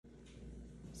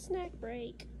Snack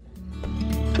break.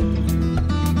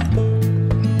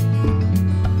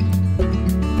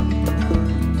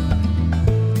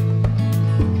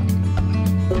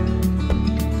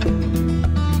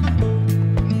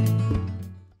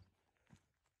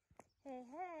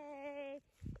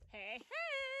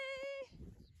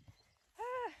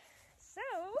 So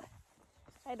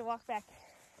I had to walk back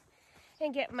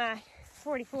and get my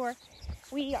 44.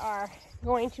 We are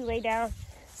going to lay down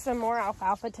some more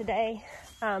alfalfa today.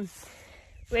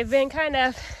 We've been kind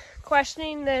of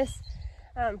questioning this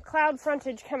cloud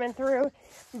frontage coming through,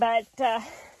 but the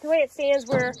way it stands,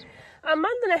 we're a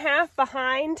month and a half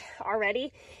behind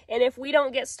already, and if we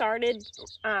don't get started,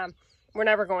 we're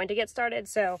never going to get started.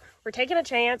 So we're taking a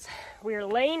chance. We're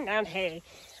laying down hay.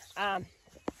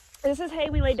 This is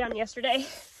hay we laid down yesterday.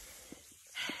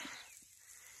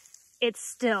 It's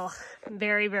still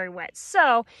very, very wet.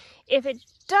 So if it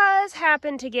does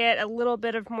happen to get a little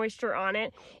bit of moisture on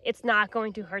it, it's not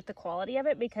going to hurt the quality of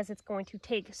it because it's going to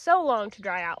take so long to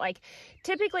dry out. Like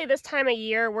typically this time of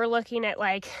year, we're looking at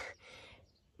like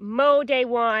mow day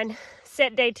 1,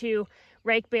 set day 2,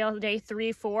 rake bale day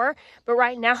 3, 4. But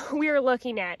right now we are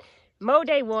looking at mow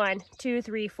day 1, 2,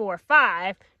 3, 4,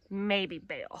 5, maybe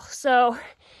bale. So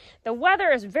the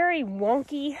weather is very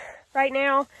wonky right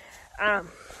now.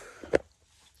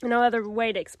 No other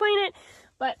way to explain it,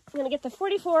 but I'm gonna get the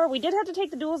 44. We did have to take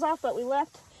the duals off, but we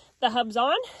left the hubs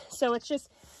on, so it's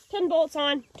just 10 bolts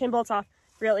on, 10 bolts off,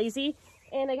 real easy.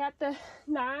 And I got the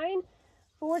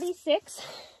 946.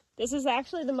 This is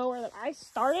actually the mower that I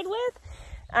started with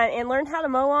and learned how to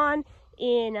mow on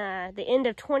in the end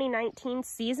of 2019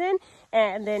 season,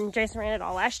 and then Jason ran it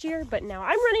all last year, but now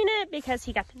I'm running it because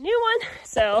he got the new one.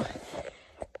 So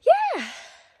yeah.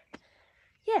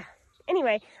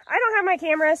 Anyway, I don't have my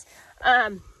cameras.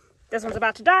 This one's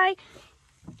about to die.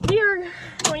 We're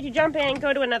going to jump in and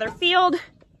go to another field.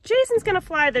 Jason's gonna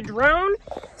fly the drone,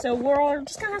 so we're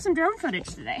just gonna have some drone footage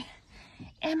today.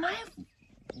 And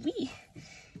we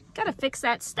gotta fix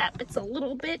that step. It's a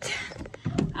little bit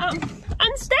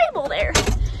unstable there.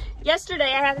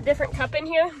 Yesterday I had a different cup in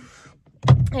here,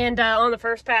 and on the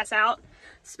first pass out,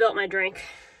 spilt my drink.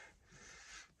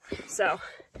 So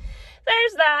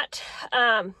there's that.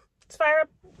 Let's fire up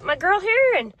my girl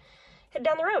here and head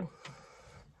down the road.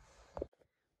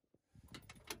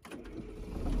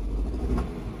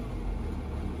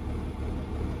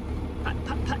 Putt,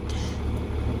 putt, putt.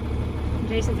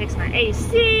 Jason fixed my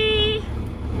AC.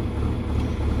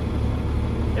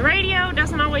 The radio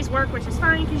doesn't always work, which is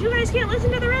fine because you guys can't listen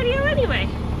to the radio anyway.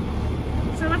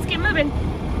 So let's get moving.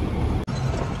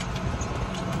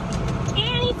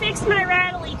 And he fixed my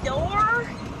rattly door.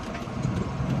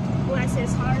 Bless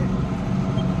his heart.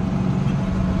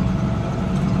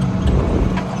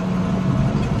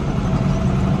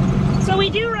 So we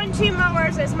do run 2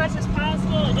 mowers as much as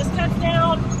possible. It just cuts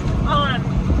down on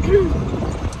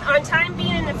time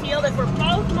being in the field. If we're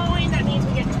both mowing, that means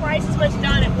we get twice as much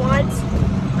done at once.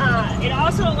 It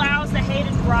also allows the hay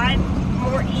to dry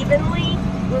more evenly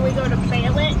when we go to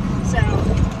bale it. So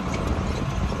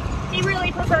he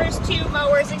really prefers 2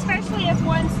 mowers, especially if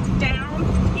one's down,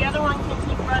 the other one can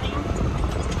keep running.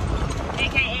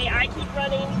 AKA I keep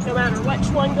running no matter which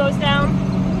one goes down,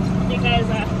 because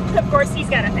of course he's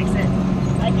got to fix it.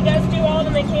 Like he does do all the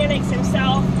mechanics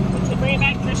himself. We can bring it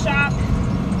back to the shop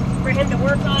for him to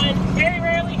work on. Very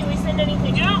rarely do we send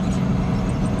anything out.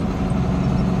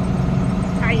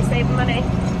 How you save money.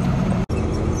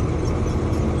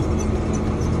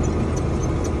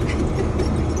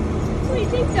 What do you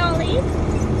think, Dolly?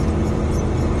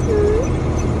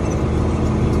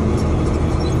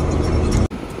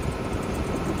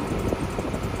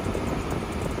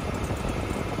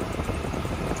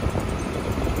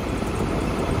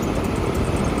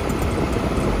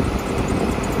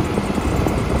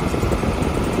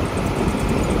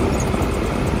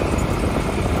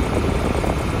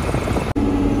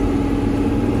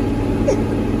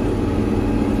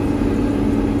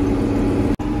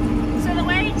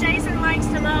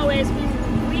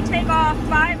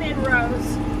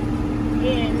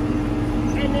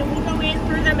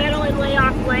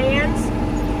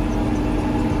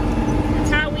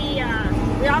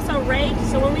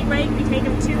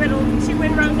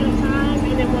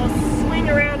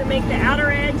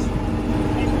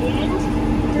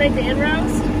 Make the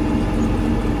inroads.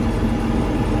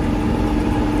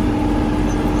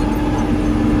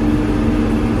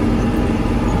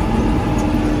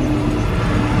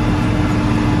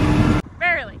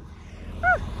 Barely.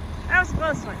 Whew, that was a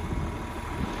close one.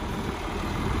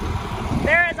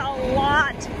 There is a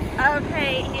lot of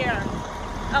hay here.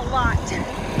 A lot.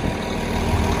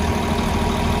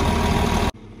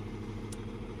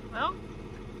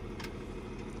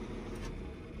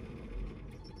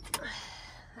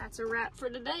 That's a wrap for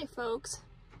today, folks.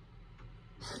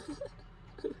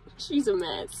 She's a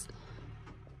mess.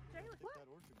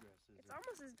 It's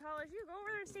almost as tall as you. Go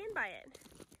over there and stand by it.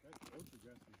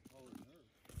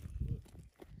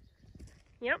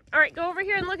 Yep. All right, go over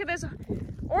here and look at this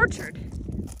orchard.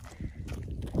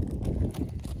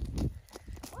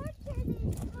 Orchard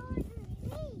is taller than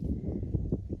me.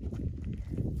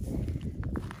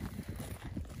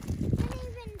 Can't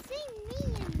even see me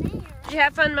in there. Did you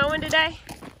have fun mowing today?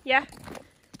 Yeah?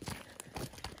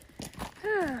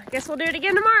 Guess we'll do it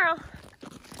again tomorrow.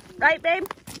 Right, babe?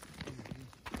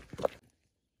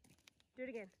 Do it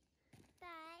again. Bye.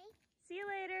 See you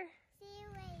later. See you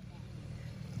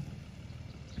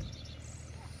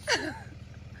later.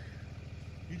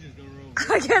 He's just gonna roll.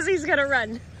 I guess he's gonna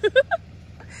run.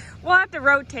 We'll have to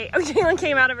rotate. Oh, Jalen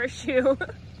came out of her shoe.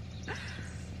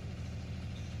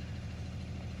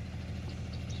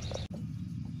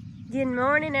 Good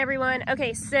morning, everyone.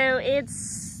 Okay, so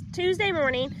it's Tuesday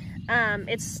morning.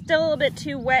 It's still a bit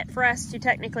too wet for us to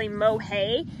technically mow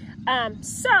hay.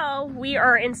 So we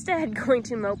are instead going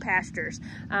to mow pastures.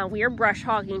 We are brush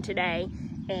hogging today,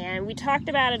 and we talked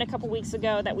about it a couple weeks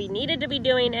ago that we needed to be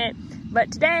doing it, but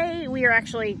today we are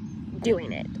actually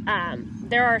doing it.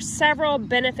 There are several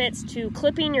benefits to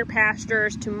clipping your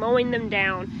pastures, to mowing them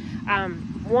down.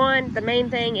 One, the main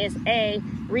thing is A,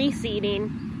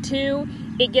 reseeding. Two,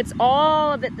 it gets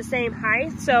all of it the same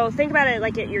height. So think about it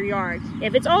like at your yard.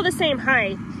 If it's all the same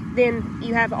height, then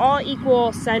you have all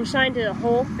equal sunshine to the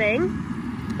whole thing.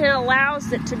 It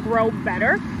allows it to grow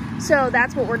better. So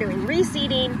that's what we're doing.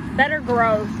 Reseeding, better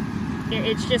growth.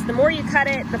 It's just the more you cut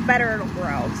it, the better it'll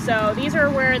grow. So these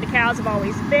are where the cows have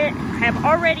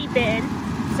already been.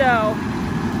 So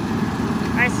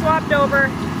I swapped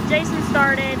over, Jason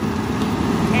started,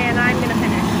 and I'm gonna finish.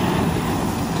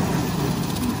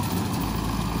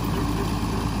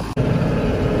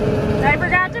 I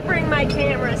forgot to bring my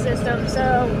camera system,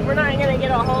 so we're not gonna get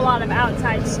a whole lot of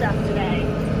outside stuff today.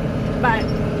 But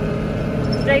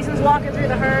Jason's walking through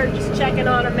the herd, just checking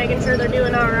on them, making sure they're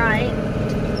doing all right.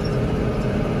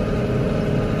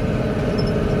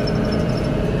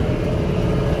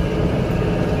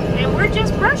 And we're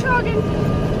just brush hogging,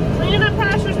 cleaning up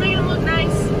pastures, making them look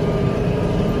nice.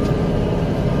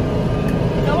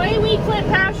 The way we clip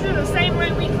pasture, the same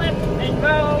way we clip and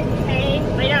mow hay,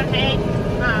 lay down hay.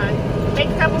 Make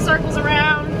a couple circles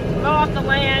around, mow off the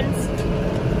lands,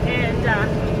 and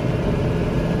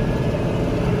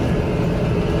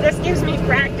this gives me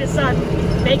practice on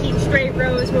making straight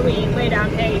rows when we lay down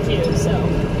hay too, so.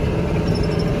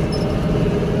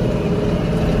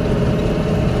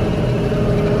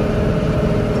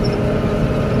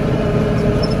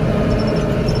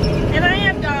 And I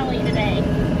have Dolly today.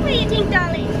 What do you think,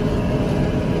 Dolly?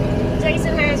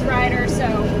 Jason has Ryder, so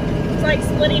it's like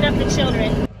splitting up the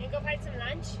children.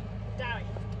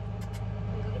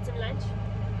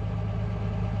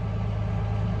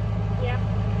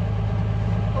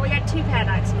 Two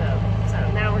paddocks mowed, so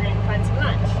now we're going to find some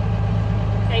lunch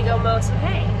and go mow some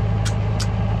hay.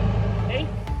 Ready?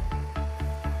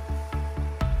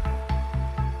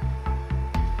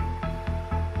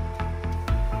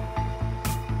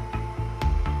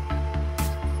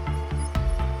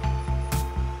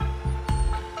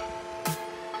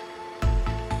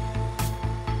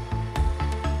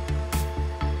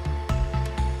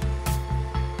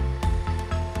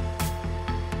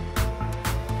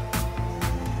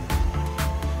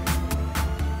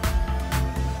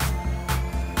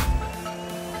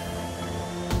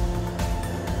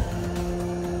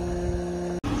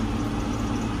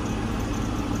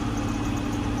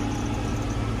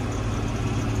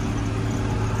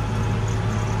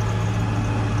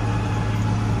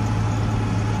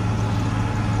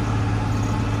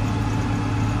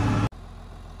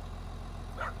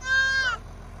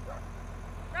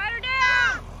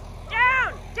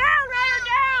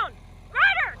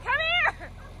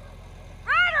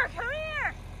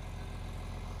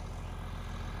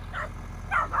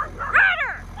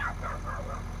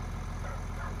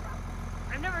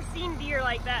 Seen deer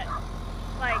like that.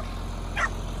 Like,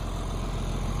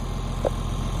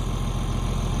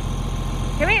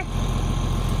 come here.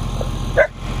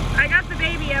 I got the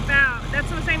baby up out. That's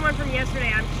the same one from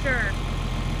yesterday, I'm sure.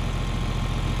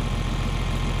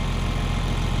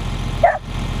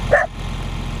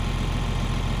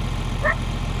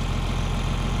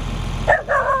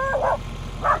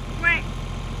 Wait.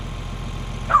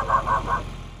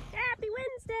 Happy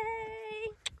Wednesday.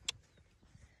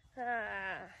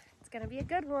 It's gonna be a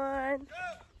good one.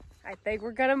 I think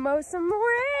we're gonna mow some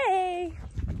more hay.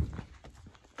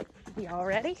 Y'all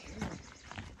ready?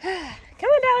 Come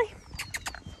on, Dolly.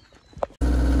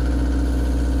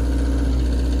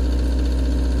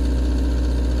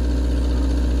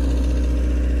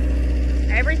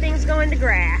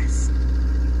 grass.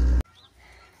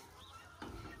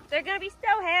 They're gonna be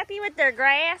so happy with their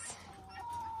grass.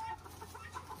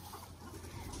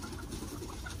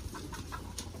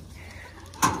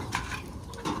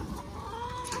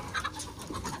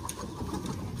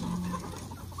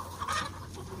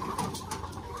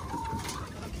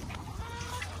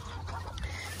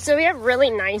 So we have really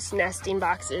nice nesting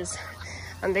boxes.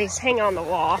 They hang on the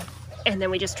wall, and then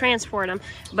we just transport them.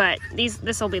 But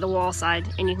this will be the wall side,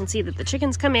 and you can see that the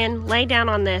chickens come in, lay down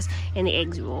on this, and the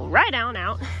eggs roll right on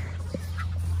out.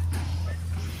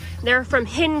 They're from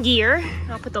Hen Gear.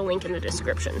 I'll put the link in the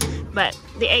description. But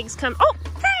the eggs come. Oh,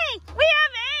 hey, we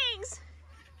have eggs.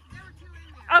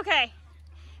 Okay,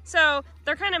 so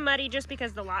they're kind of muddy just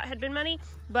because the lot had been muddy,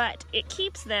 but it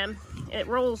keeps them. It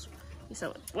rolls.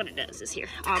 So what it does is here,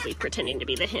 I'll be pretending to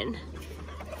be the hen.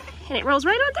 And it rolls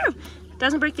right on through.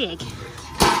 Doesn't break the egg.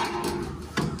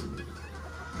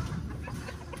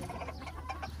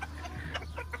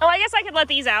 Oh, I guess I could let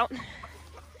these out.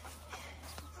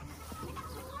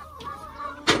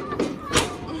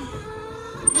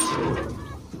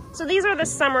 So these are the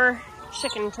summer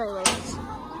chicken trailers.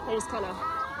 They just kind of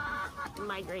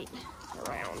migrate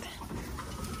around.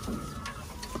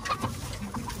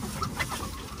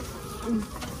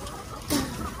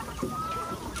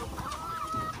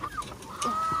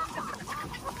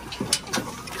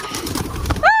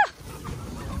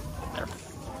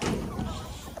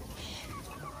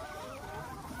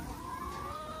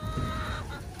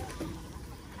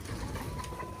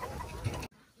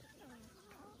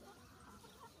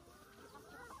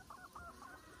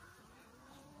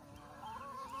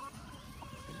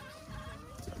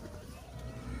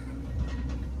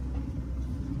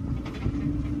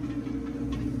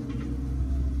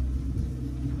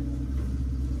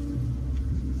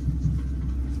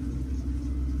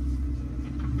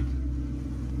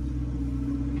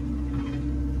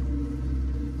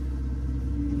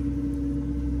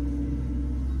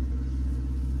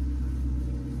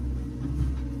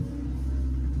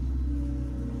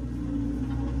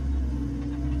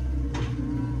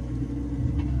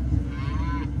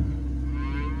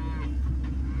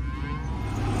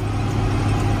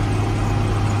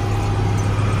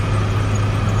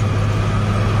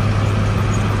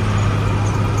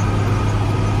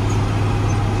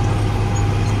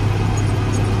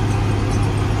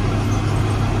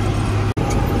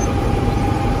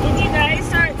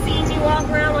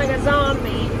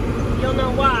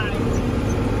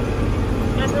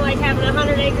 Nothing like having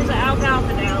 100 acres of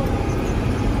alfalfa now.